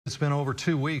It's been over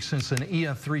 2 weeks since an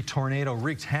EF3 tornado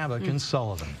wreaked havoc in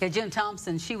Sullivan. Yeah, Jen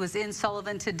Thompson, she was in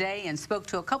Sullivan today and spoke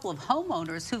to a couple of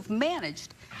homeowners who've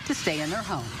managed to stay in their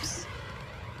homes.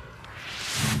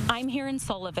 I'm here in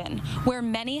Sullivan, where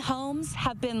many homes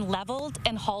have been leveled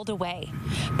and hauled away.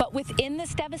 But within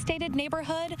this devastated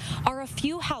neighborhood are a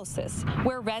few houses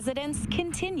where residents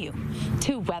continue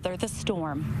to weather the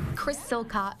storm. Chris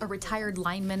Silcott, a retired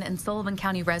lineman and Sullivan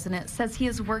County resident, says he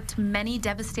has worked many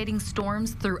devastating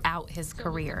storms throughout his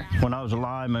career. When I was a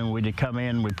lineman, we'd come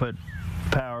in, we put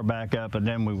power back up, and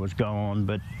then we was gone.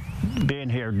 But being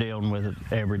here dealing with it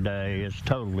every day is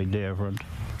totally different.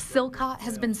 Silcott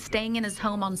has been staying in his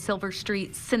home on Silver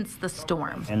Street since the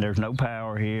storm. And there's no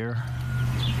power here.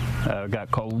 Got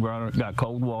cold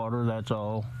water, that's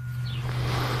all.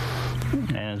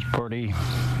 And it's pretty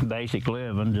basic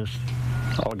living. Just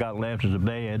all I got left is a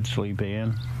bed to sleep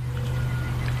in.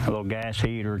 A little gas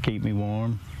heater to keep me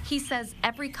warm. He says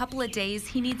every couple of days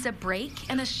he needs a break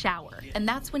and a shower, and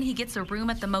that's when he gets a room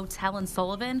at the motel in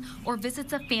Sullivan or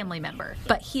visits a family member.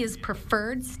 But he has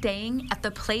preferred staying at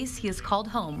the place he has called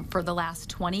home for the last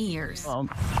 20 years. I'm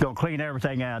going to clean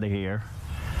everything out of here,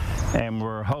 and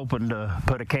we're hoping to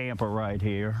put a camper right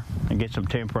here and get some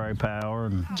temporary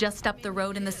power. Just up the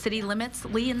road in the city limits,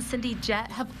 Lee and Cindy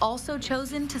Jett have also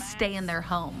chosen to stay in their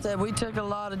home. We took a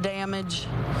lot of damage,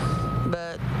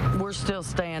 but we're still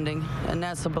standing, and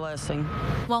that's a blessing.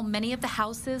 While many of the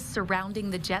houses surrounding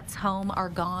the Jetts' home are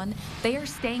gone, they are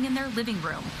staying in their living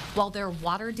room while their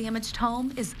water-damaged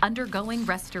home is undergoing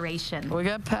restoration. We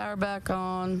got power back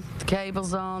on, the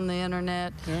cable's on, the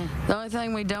internet. Yeah. The only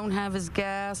thing we don't have is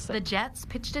gas. The Jetts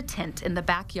pitched a tent in the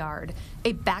backyard,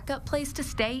 a backup place to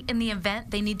stay in the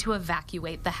event they need to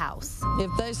evacuate the house.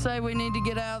 If they say we need to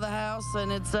get out of the house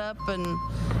and it's up and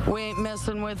we ain't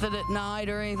messing with it at night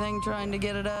or anything trying to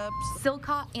get it up.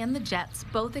 Silcott and the Jetts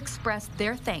both expressed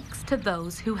their thanks to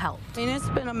those who helped. I mean, it's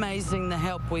been amazing the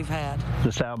help we've had.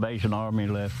 The Salvation Army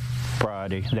left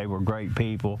Friday. They were great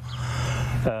people.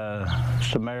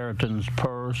 Samaritan's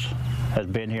Purse has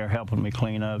been here helping me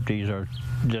clean up. These are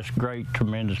just great,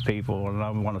 tremendous people, and I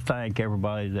want to thank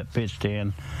everybody that pitched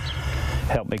in,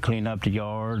 helped me clean up the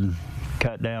yard and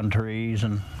cut down trees,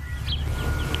 and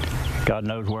God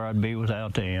knows where I'd be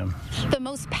without them. The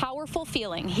most powerful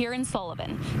feeling here in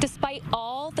Sullivan, despite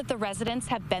all that the residents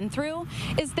have been through,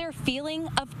 is their feeling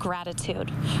of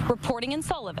gratitude. Reporting in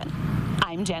Sullivan,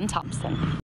 I'm Jen Thompson.